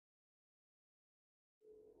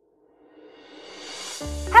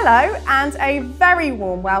Hello and a very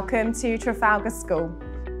warm welcome to Trafalgar School.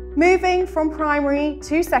 Moving from primary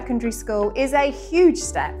to secondary school is a huge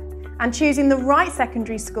step, and choosing the right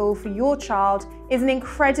secondary school for your child is an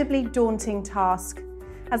incredibly daunting task.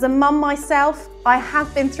 As a mum myself, I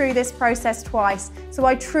have been through this process twice, so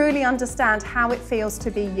I truly understand how it feels to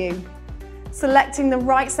be you. Selecting the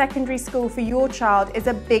right secondary school for your child is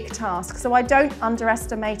a big task, so I don't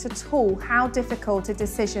underestimate at all how difficult a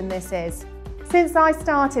decision this is. Since I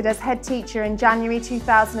started as head teacher in January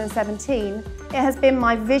 2017, it has been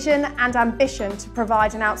my vision and ambition to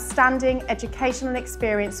provide an outstanding educational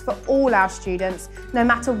experience for all our students, no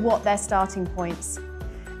matter what their starting points.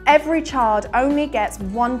 Every child only gets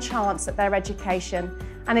one chance at their education,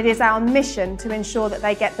 and it is our mission to ensure that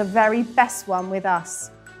they get the very best one with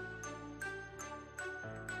us.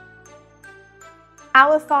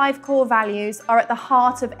 Our 5 core values are at the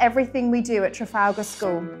heart of everything we do at Trafalgar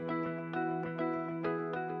School.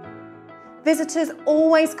 Visitors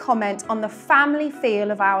always comment on the family feel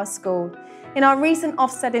of our school. In our recent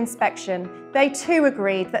Ofsted inspection, they too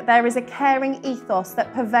agreed that there is a caring ethos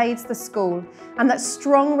that pervades the school and that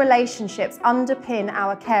strong relationships underpin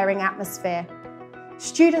our caring atmosphere.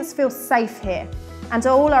 Students feel safe here, and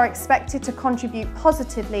all are expected to contribute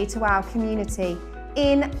positively to our community,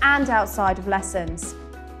 in and outside of lessons.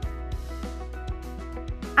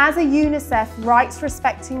 As a UNICEF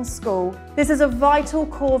rights-respecting school, this is a vital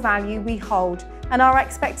core value we hold, and our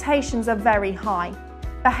expectations are very high.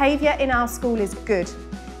 Behaviour in our school is good.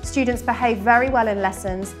 Students behave very well in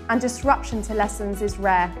lessons, and disruption to lessons is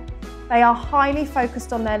rare. They are highly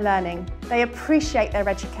focused on their learning. They appreciate their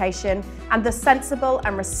education and the sensible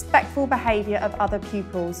and respectful behaviour of other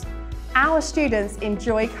pupils. Our students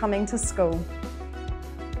enjoy coming to school.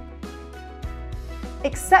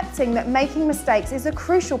 Accepting that making mistakes is a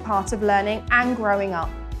crucial part of learning and growing up.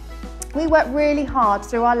 We work really hard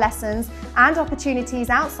through our lessons and opportunities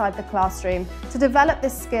outside the classroom to develop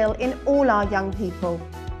this skill in all our young people.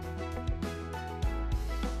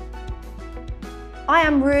 I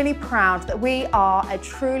am really proud that we are a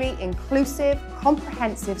truly inclusive,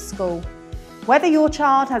 comprehensive school. Whether your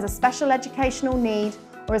child has a special educational need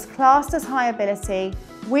or is classed as high ability,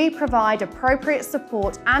 we provide appropriate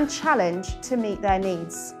support and challenge to meet their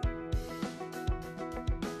needs.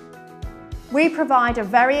 We provide a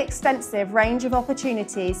very extensive range of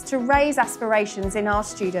opportunities to raise aspirations in our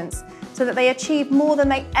students so that they achieve more than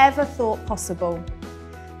they ever thought possible.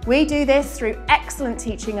 We do this through excellent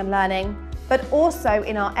teaching and learning, but also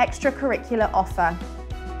in our extracurricular offer.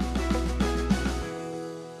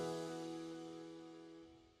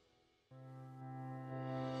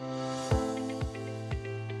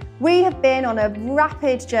 We have been on a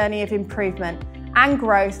rapid journey of improvement and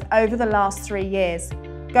growth over the last 3 years,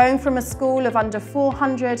 going from a school of under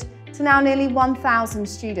 400 to now nearly 1,000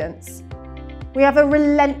 students. We have a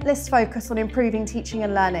relentless focus on improving teaching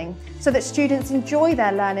and learning so that students enjoy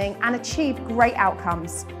their learning and achieve great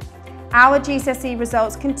outcomes. Our GCSE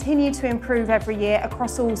results continue to improve every year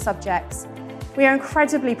across all subjects. We are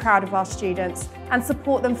incredibly proud of our students and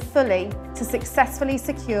support them fully to successfully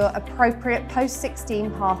secure appropriate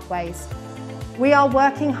post-16 pathways. We are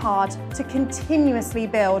working hard to continuously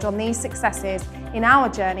build on these successes in our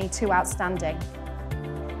journey to outstanding.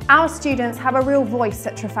 Our students have a real voice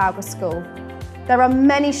at Trafalgar School. There are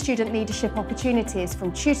many student leadership opportunities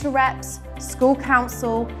from tutor reps, school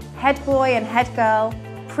council, head boy and head girl,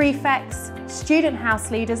 prefects, student house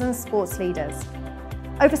leaders and sports leaders.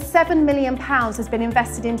 Over £7 million has been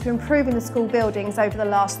invested into improving the school buildings over the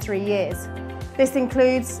last 3 years. This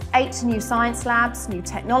includes 8 new science labs, new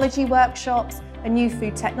technology workshops, a new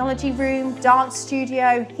food technology room, dance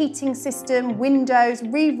studio, heating system, windows,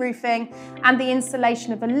 re-roofing, and the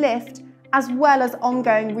installation of a lift, as well as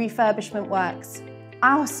ongoing refurbishment works.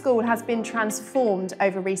 Our school has been transformed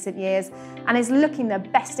over recent years and is looking the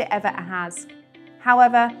best it ever has.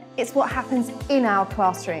 However, it's what happens in our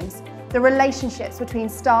classrooms, the relationships between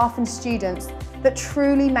staff and students, that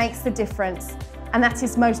truly makes the difference, and that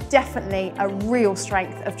is most definitely a real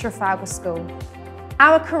strength of Trafalgar School.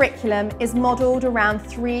 Our curriculum is modelled around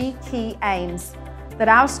 3 key aims: that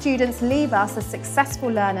our students leave us as successful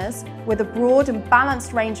learners with a broad and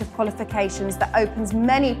balanced range of qualifications that opens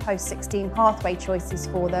many post-16 pathway choices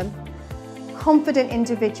for them, confident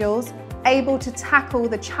individuals able to tackle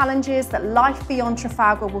the challenges that life beyond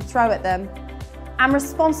Trafalgar will throw at them, and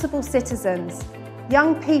responsible citizens,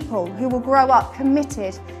 young people who will grow up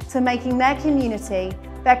committed to making their community,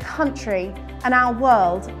 their country and our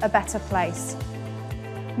world a better place.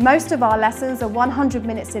 Most of our lessons are 100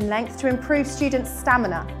 minutes in length to improve students'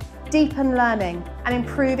 stamina. deepen learning and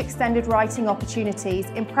improve extended writing opportunities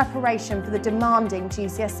in preparation for the demanding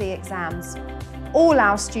GCSE exams. All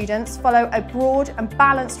our students follow a broad and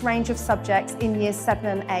balanced range of subjects in Years 7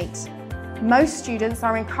 and 8. Most students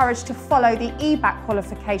are encouraged to follow the EBAC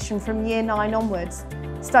qualification from Year 9 onwards,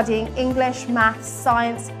 studying English, Maths,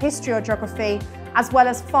 Science, History or Geography, as well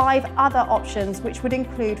as 5 other options which would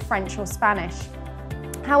include French or Spanish.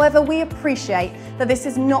 However, we appreciate that this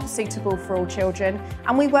is not suitable for all children,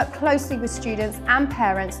 and we work closely with students and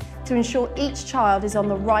parents to ensure each child is on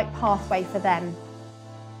the right pathway for them.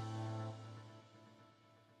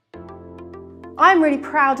 I'm really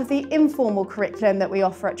proud of the informal curriculum that we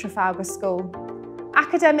offer at Trafalgar School.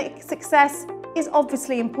 Academic success is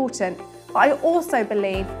obviously important, but I also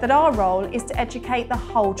believe that our role is to educate the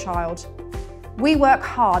whole child. We work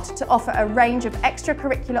hard to offer a range of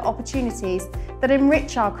extracurricular opportunities that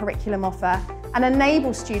enrich our curriculum offer and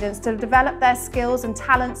enable students to develop their skills and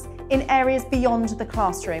talents in areas beyond the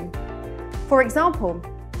classroom. For example,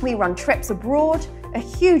 we run trips abroad, a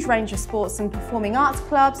huge range of sports and performing arts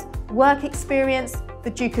clubs, work experience, the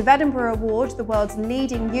Duke of Edinburgh Award, the world's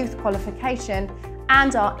leading youth qualification,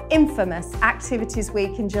 and our infamous Activities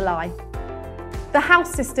Week in July. The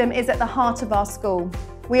house system is at the heart of our school.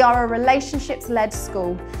 We are a relationships-led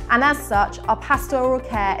school, and as such, our pastoral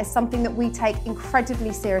care is something that we take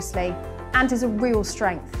incredibly seriously and is a real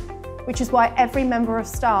strength, which is why every member of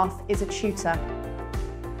staff is a tutor.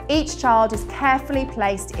 Each child is carefully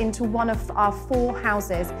placed into one of our 4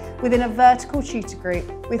 houses within a vertical tutor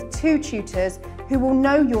group with 2 tutors who will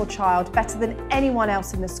know your child better than anyone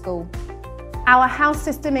else in the school. Our house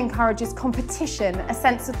system encourages competition, a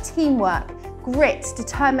sense of teamwork, grit,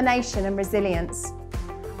 determination and resilience.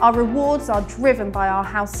 Our rewards are driven by our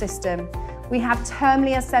house system. We have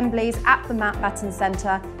termly assemblies at the Mountbatten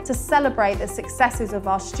Centre to celebrate the successes of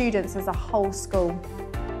our students as a whole school.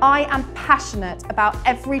 I am passionate about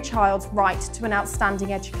every child's right to an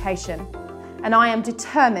outstanding education, and I am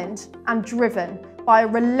determined and driven by a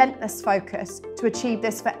relentless focus to achieve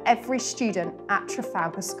this for every student at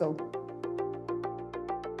Trafalgar School.